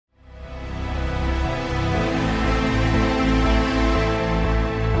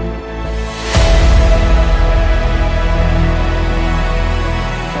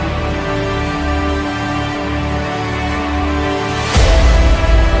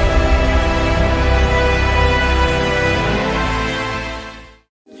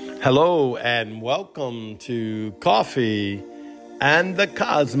Hello and welcome to Coffee and the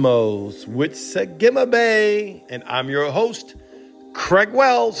Cosmos with Sagima Bay. And I'm your host, Craig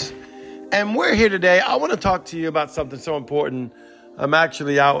Wells. And we're here today. I want to talk to you about something so important. I'm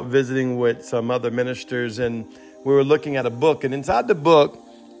actually out visiting with some other ministers and we were looking at a book. And inside the book,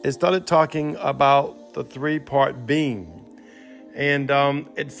 it started talking about the three-part being. And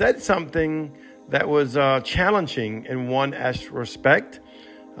it said something that was challenging in one respect.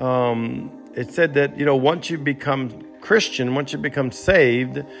 It said that, once you become Christian, once you become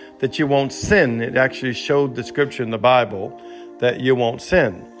saved, that you won't sin. It actually showed the scripture in the Bible that you won't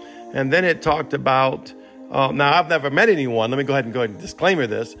sin. And then it talked about, now I've never met anyone, let me go ahead and disclaimer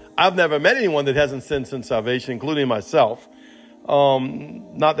this. I've never met anyone that hasn't sinned since salvation, including myself.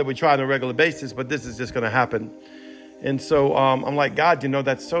 Not that we try on a regular basis, but this is just going to happen. And so I'm like, God,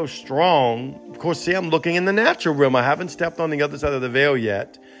 that's so strong. Of course, see, I'm looking in the natural realm. I haven't stepped on the other side of the veil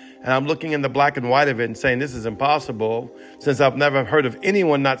yet. And I'm looking in the black and white of it and saying this is impossible since I've never heard of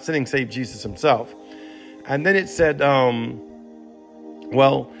anyone not sinning save Jesus himself. And then it said,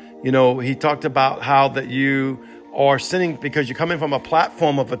 he talked about how that you are sinning because you're coming from a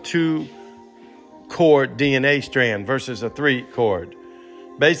platform of a 2-chord DNA strand versus a 3-chord.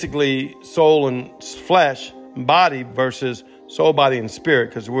 Basically, soul and flesh, body versus soul, body, and spirit,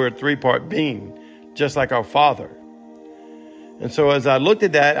 because we're a 3-part being, just like our Father. And so as I looked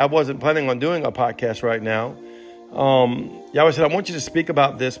at that, I wasn't planning on doing a podcast right now. Yahweh said, I want you to speak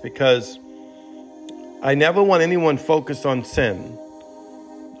about this because I never want anyone focused on sin.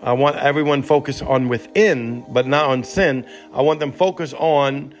 I want everyone focused on within, but not on sin. I want them focused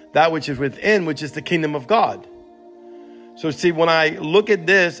on that which is within, which is the kingdom of God. So see, when I look at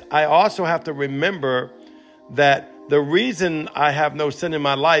this, I also have to remember that the reason I have no sin in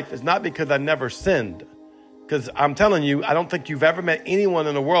my life is not because I never sinned. Because I'm telling you, I don't think you've ever met anyone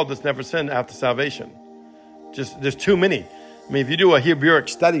in the world that's never sinned after salvation. There's too many. I mean, if you do a Hebrewic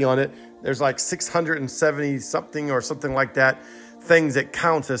study on it, there's like 670 something or something like that, things that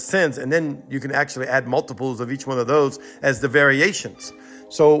counts as sins. And then you can actually add multiples of each one of those as the variations.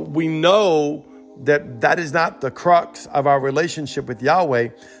 So we know that is not the crux of our relationship with Yahweh.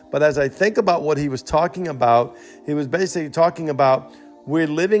 But as I think about what he was talking about, he was basically talking about we're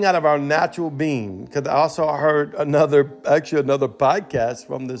living out of our natural being. Because I also heard another podcast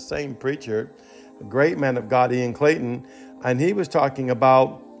from the same preacher, a great man of God, Ian Clayton. And he was talking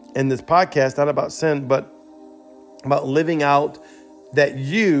about, in this podcast, not about sin, but about living out that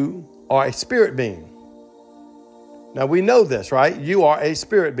you are a spirit being. Now, we know this, right? You are a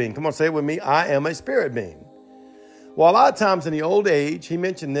spirit being. Come on, say it with me. I am a spirit being. Well, a lot of times in the old age, he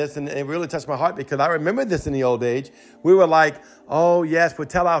mentioned this, and it really touched my heart because I remember this in the old age. We were like, oh, yes, we'll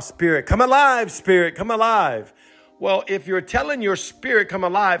tell our spirit, come alive, spirit, come alive. Well, if you're telling your spirit come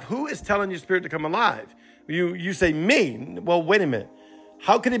alive, who is telling your spirit to come alive? You say me. Well, wait a minute.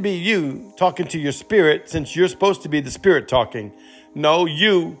 How can it be you talking to your spirit since you're supposed to be the spirit talking? No,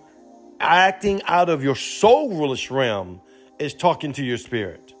 you acting out of your soulish realm is talking to your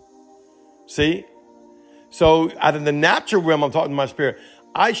spirit. See? So out of the natural realm, I'm talking to my spirit.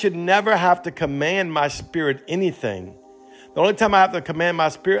 I should never have to command my spirit anything. The only time I have to command my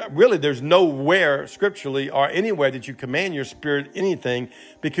spirit, really, there's nowhere scripturally or anywhere that you command your spirit anything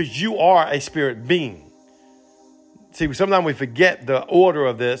because you are a spirit being. See, sometimes we forget the order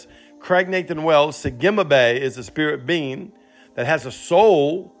of this. Craig Nathan Wells, Sagima Bay, is a spirit being that has a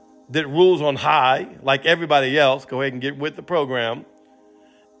soul that rules on high, like everybody else. Go ahead and get with the program.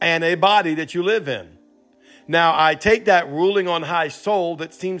 And a body that you live in. Now, I take that ruling on high soul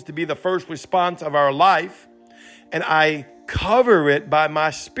that seems to be the first response of our life, and I cover it by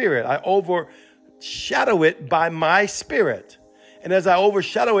my spirit. I overshadow it by my spirit. And as I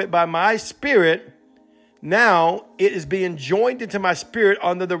overshadow it by my spirit, now it is being joined into my spirit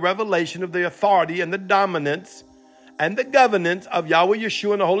under the revelation of the authority and the dominance and the governance of Yahweh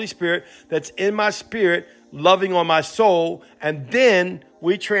Yeshua and the Holy Spirit that's in my spirit, loving on my soul. And then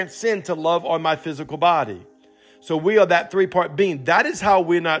we transcend to love on my physical body. So we are that 3-part being. That is how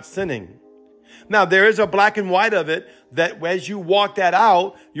we're not sinning. Now, there is a black and white of it that as you walk that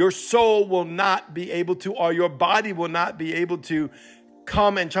out, your soul will not be able to, or your body will not be able to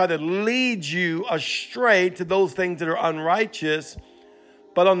come and try to lead you astray to those things that are unrighteous.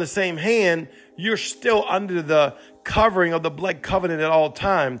 But on the same hand, you're still under the covering of the blood covenant at all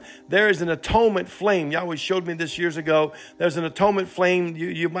time. There is an atonement flame. Yahweh showed me this years ago. There's an atonement flame.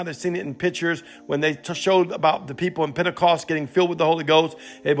 You might have seen it in pictures when they showed about the people in Pentecost getting filled with the Holy Ghost.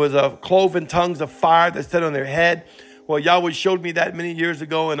 It was a cloven tongues of fire that set on their head. Well, Yahweh showed me that many years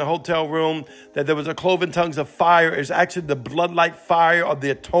ago in a hotel room, that there was a cloven tongues of fire. It's actually the blood-like fire of the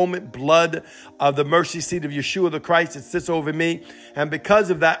atonement blood of the mercy seat of Yeshua the Christ that sits over me. And because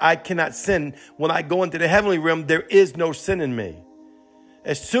of that, I cannot sin. When I go into the heavenly realm, there is no sin in me.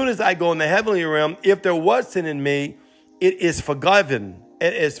 As soon as I go in the heavenly realm, if there was sin in me, it is forgiven.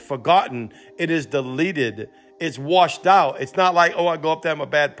 It is forgotten. It is deleted. It's washed out. It's not like, oh, I go up there, I'm a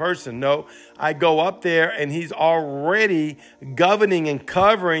bad person. No, I go up there and he's already governing and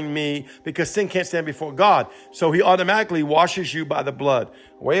covering me, because sin can't stand before God. So he automatically washes you by the blood.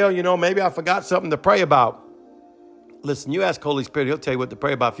 Well, maybe I forgot something to pray about. Listen, you ask Holy Spirit, he'll tell you what to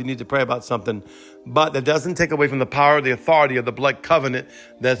pray about if you need to pray about something. But that doesn't take away from the power, the authority of the blood covenant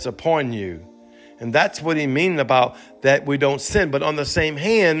that's upon you. And that's what he means about that we don't sin. But on the same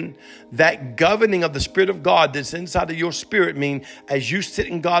hand, that governing of the Spirit of God that's inside of your spirit mean as you sit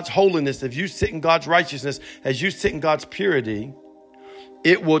in God's holiness, if you sit in God's righteousness, as you sit in God's purity,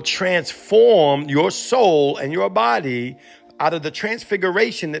 it will transform your soul and your body out of the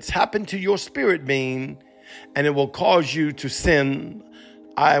transfiguration that's happened to your spirit being, and it will cause you to sin,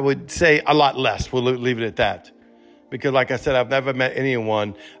 I would say, a lot less. We'll leave it at that. Because like I said, I've never met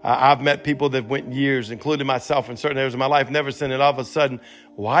anyone. I've met people that went years, including myself in certain areas of my life, never sinned. And all of a sudden,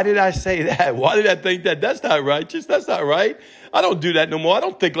 why did I say that? Why did I think that? That's not righteous. That's not right. I don't do that no more. I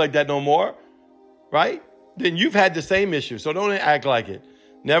don't think like that no more. Right? Then you've had the same issue. So don't act like it.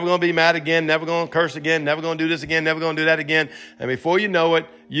 Never going to be mad again. Never going to curse again. Never going to do this again. Never going to do that again. And before you know it,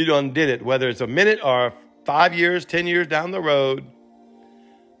 you done did it. Whether it's a minute or 5 years, 10 years down the road.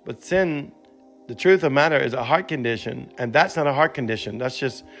 But sin, the truth of the matter, is a heart condition, and that's not a heart condition. That's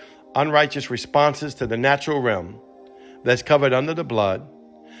just unrighteous responses to the natural realm that's covered under the blood.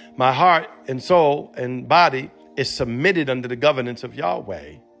 My heart and soul and body is submitted under the governance of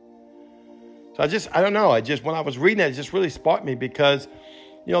Yahweh. So I don't know. When I was reading it just really sparked me, because,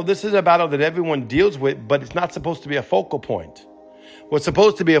 this is a battle that everyone deals with, but it's not supposed to be a focal point. What's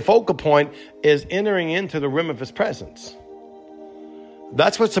supposed to be a focal point is entering into the rim of his presence.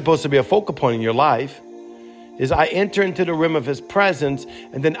 That's what's supposed to be a focal point in your life, is I enter into the rim of his presence.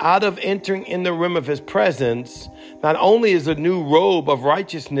 And then out of entering in the rim of his presence, not only is a new robe of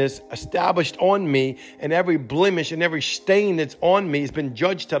righteousness established on me, and every blemish and every stain that's on me has been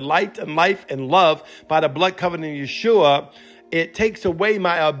judged to light and life and love by the blood covenant of Yeshua. It takes away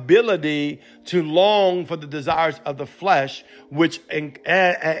my ability to long for the desires of the flesh, which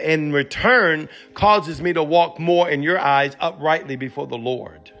in return causes me to walk more in your eyes uprightly before the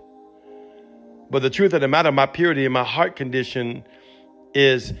Lord. But the truth of the matter, my purity and my heart condition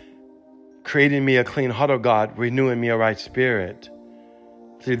is creating me a clean heart, O God, renewing me a right spirit.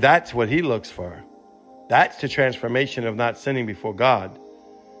 See, that's what he looks for. That's the transformation of not sinning before God.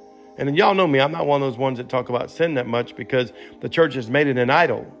 And y'all know me, I'm not one of those ones that talk about sin that much, because the church has made it an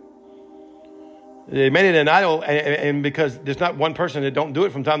idol. They made it an idol, and because there's not one person that don't do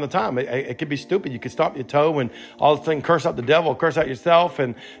it from time to time. It could be stupid. You could stomp your toe and all of a sudden curse out the devil, curse out yourself.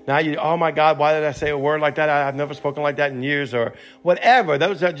 And now oh my God, why did I say a word like that? I've never spoken like that in years, or whatever.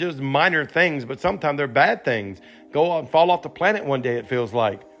 Those are just minor things, but sometimes they're bad things. Go and fall off the planet one day, it feels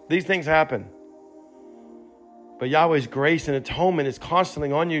like. These things happen. But Yahweh's grace and atonement is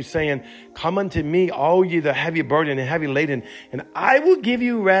constantly on you, saying, come unto me, all ye the heavy burden and heavy laden, and I will give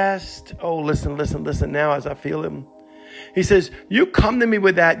you rest. Oh, listen now as I feel him. He says, you come to me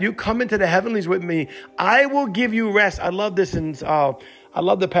with that. You come into the heavenlies with me. I will give you rest. I love this. And I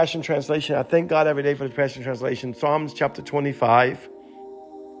love the Passion Translation. I thank God every day for the Passion Translation. Psalms chapter 25.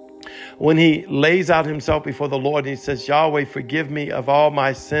 When he lays out himself before the Lord, and he says, Yahweh, forgive me of all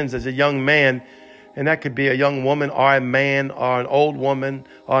my sins as a young man. And that could be a young woman or a man or an old woman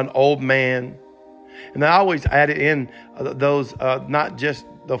or an old man. And I always added in those, not just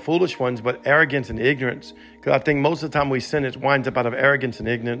the foolish ones, but arrogance and ignorance. Because I think most of the time we sin, it winds up out of arrogance and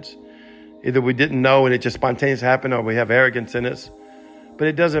ignorance. Either we didn't know and it just spontaneously happened, or we have arrogance in us. But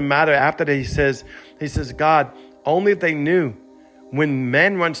it doesn't matter. After that, he says, God, only if they knew, when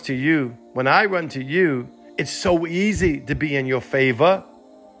man runs to you, when I run to you, it's so easy to be in your favor.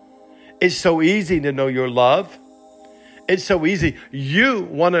 It's so easy to know your love. It's so easy. You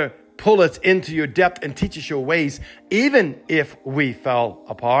want to pull us into your depth and teach us your ways, even if we fell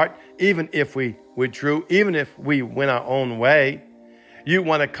apart, even if we withdrew, even if we went our own way. You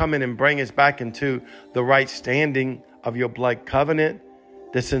want to come in and bring us back into the right standing of your blood covenant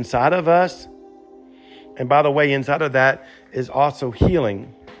that's inside of us. And by the way, inside of that is also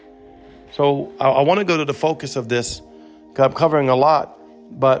healing. So I want to go to the focus of this, because I'm covering a lot,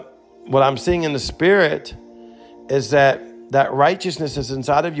 but what I'm seeing in the spirit is that that righteousness is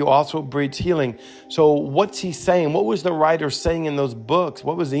inside of you also breeds healing. So what's he saying? What was the writer saying in those books?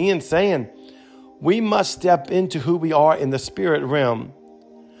 What was Ian saying? We must step into who we are in the spirit realm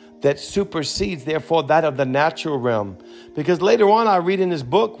that supersedes, therefore, that of the natural realm. Because later on, I read in his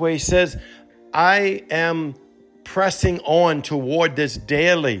book where he says, I am pressing on toward this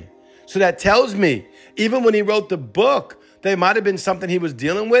daily. So that tells me, even when he wrote the book, there might have been something he was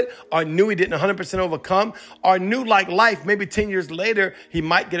dealing with or knew he didn't 100% overcome or knew like life, maybe 10 years later, he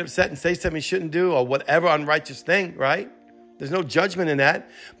might get upset and say something he shouldn't do or whatever unrighteous thing, right? There's no judgment in that.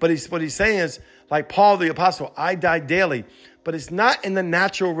 But what he's saying is, like Paul the apostle, I die daily. But it's not in the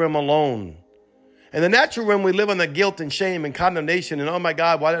natural realm alone. In the natural realm, we live on the guilt and shame and condemnation. And oh my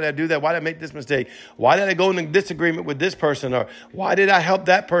God, why did I do that? Why did I make this mistake? Why did I go in disagreement with this person? Or why did I help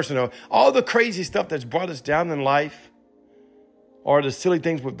that person? Or all the crazy stuff that's brought us down in life. Or the silly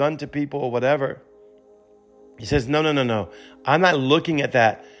things we've done to people or whatever. He says, no. I'm not looking at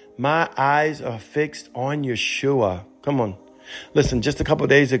that. My eyes are fixed on Yeshua. Come on. Listen, just a couple of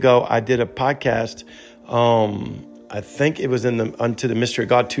days ago, I did a podcast. I think it was in Unto the Mystery of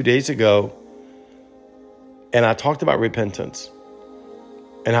God 2 days ago. And I talked about repentance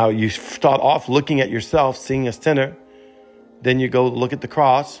and how you start off looking at yourself, seeing a sinner. Then you go look at the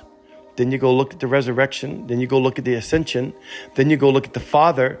cross. Then you go look at the resurrection. Then you go look at the ascension. Then you go look at the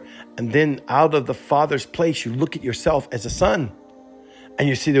Father. And then out of the Father's place, you look at yourself as a son. And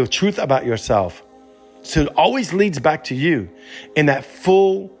you see the truth about yourself. So it always leads back to you in that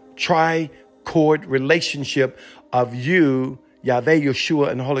full tri-chord relationship of you, Yahweh, Yeshua,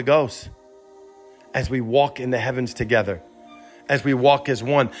 and the Holy Ghost. As we walk in the heavens together. As we walk as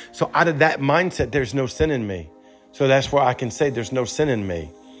one. So out of that mindset, there's no sin in me. So that's where I can say there's no sin in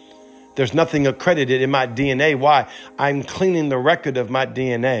me. There's nothing accredited in my DNA. Why? I'm cleaning the record of my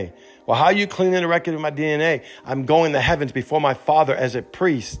DNA. Well, how are you cleaning the record of my DNA? I'm going to the heavens before my Father as a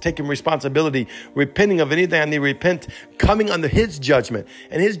priest, taking responsibility, repenting of anything I need to repent, coming under his judgment.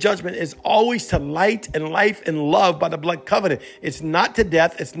 And his judgment is always to light and life and love by the blood covenant. It's not to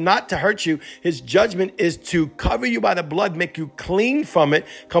death. It's not to hurt you. His judgment is to cover you by the blood, make you clean from it,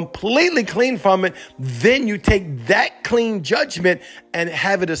 completely clean from it. Then you take that clean judgment and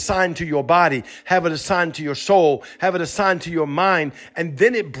have it assigned to your body, have it assigned to your soul, have it assigned to your mind. And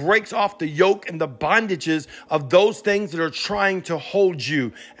then it breaks off the yoke and the bondages of those things that are trying to hold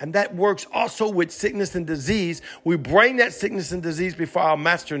you. And that works also with sickness and disease. We bring that sickness and disease before our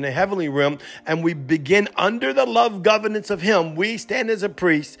master in the heavenly realm, and we begin under the love governance of him. We stand as a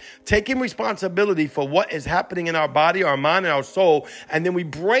priest, taking responsibility for what is happening in our body, our mind, and our soul. And then we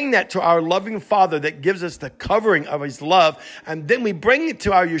bring that to our loving Father that gives us the covering of his love. And then we bring it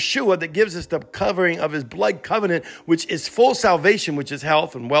to our Yeshua that gives us the covering of his blood covenant, which is full salvation, which is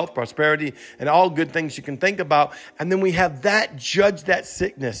health and wealth, prosperity, and all good things you can think about. And then we have that judge that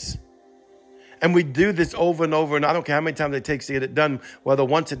sickness. And we do this over and over. And I don't care how many times it takes to get it done, whether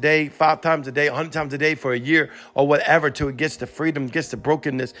once a day, 5 times a day, 100 times a day for a year or whatever, till it gets to freedom, gets to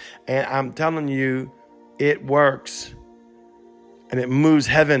brokenness. And I'm telling you, it works. And it moves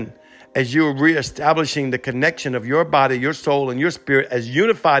heaven as you're reestablishing the connection of your body, your soul, and your spirit as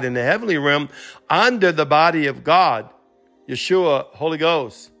unified in the heavenly realm under the body of God, Yeshua, Holy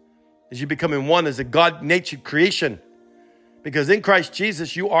Ghost, as you becoming one as a God-natured creation. Because in Christ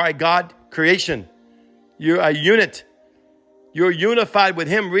Jesus, you are a God creation. You're a unit. You're unified with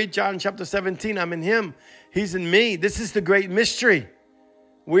him. Read John chapter 17. I'm in him. He's in me. This is the great mystery.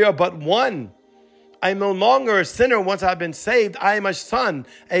 We are but one. I am no longer a sinner once I've been saved. I am a son,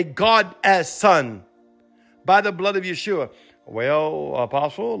 a God as son, by the blood of Yeshua. Well,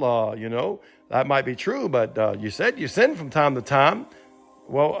 Apostle, that might be true, but you said you sin from time to time.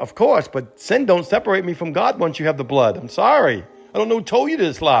 Well, of course, but sin don't separate me from God once you have the blood. I'm sorry. I don't know who told you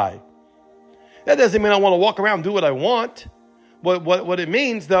this lie. That doesn't mean I want to walk around and do what I want. What it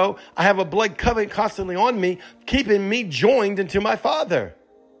means, though, I have a blood covenant constantly on me, keeping me joined into my Father.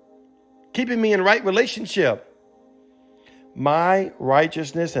 Keeping me in right relationship. My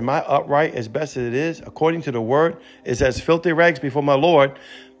righteousness and my upright, as best as it is, according to the word, is as filthy rags before my Lord.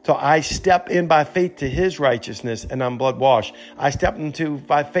 So I step in by faith to his righteousness and I'm blood washed. I step into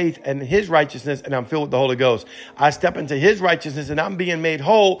by faith and his righteousness and I'm filled with the Holy Ghost. I step into his righteousness and I'm being made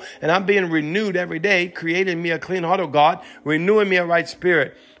whole and I'm being renewed every day, creating me a clean heart, O God, renewing me a right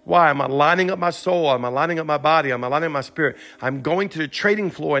spirit. Why? I'm aligning up my soul. I'm aligning up my body. I'm aligning up my spirit. I'm going to the trading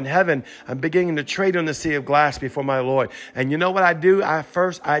floor in heaven. I'm beginning to trade on the sea of glass before my Lord. And you know what I do?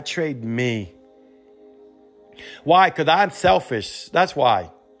 I trade me. Why? Because I'm selfish. That's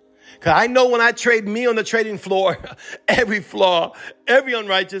why. Because I know when I trade me on the trading floor, every flaw, every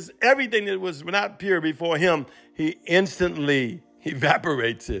unrighteous, everything that was not pure before him, He instantly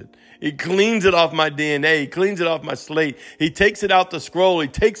evaporates it. He cleans it off my DNA. He cleans it off my slate. He takes it out the scroll. He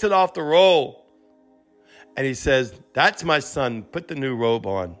takes it off the roll. And he says, that's my son. Put the new robe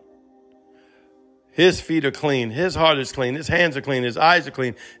on. His feet are clean. His heart is clean. His hands are clean. His eyes are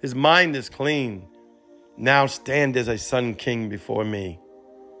clean. His mind is clean. Now stand as a son king before me.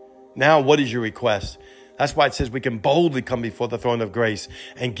 Now, what is your request? That's why it says we can boldly come before the throne of grace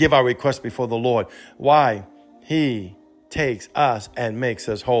and give our request before the Lord. Why? He takes us and makes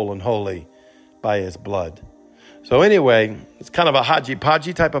us whole and holy by his blood. So anyway, it's kind of a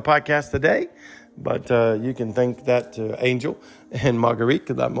hodgy-podgy type of podcast today. But you can thank that to Angel and Marguerite,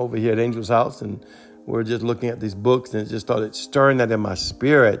 because I'm over here at Angel's house and we're just looking at these books, and it just started stirring that in my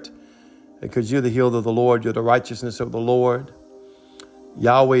spirit. Because you're the healed of the Lord. You're the righteousness of the Lord.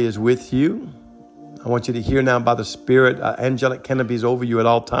 Yahweh is with you. I want you to hear now by the Spirit, angelic canopies over you at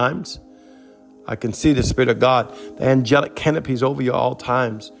all times. I can see the Spirit of God. The angelic canopies over you at all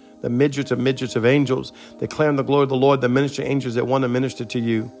times. The midgets of angels declaring the glory of the Lord. The ministering angels that want to minister to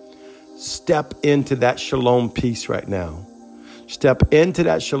you. Step into that shalom peace right now. Step into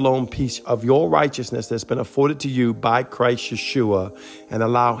that shalom peace of your righteousness that's been afforded to you by Christ Yeshua, and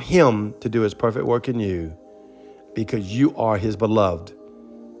allow him to do his perfect work in you, because you are his beloved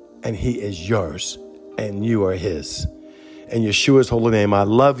and he is yours and you are his. In Yeshua's holy name, I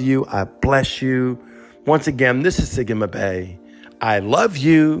love you. I bless you. Once again, this is Sigma Bay. I love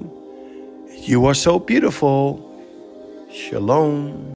you. You are so beautiful. Shalom.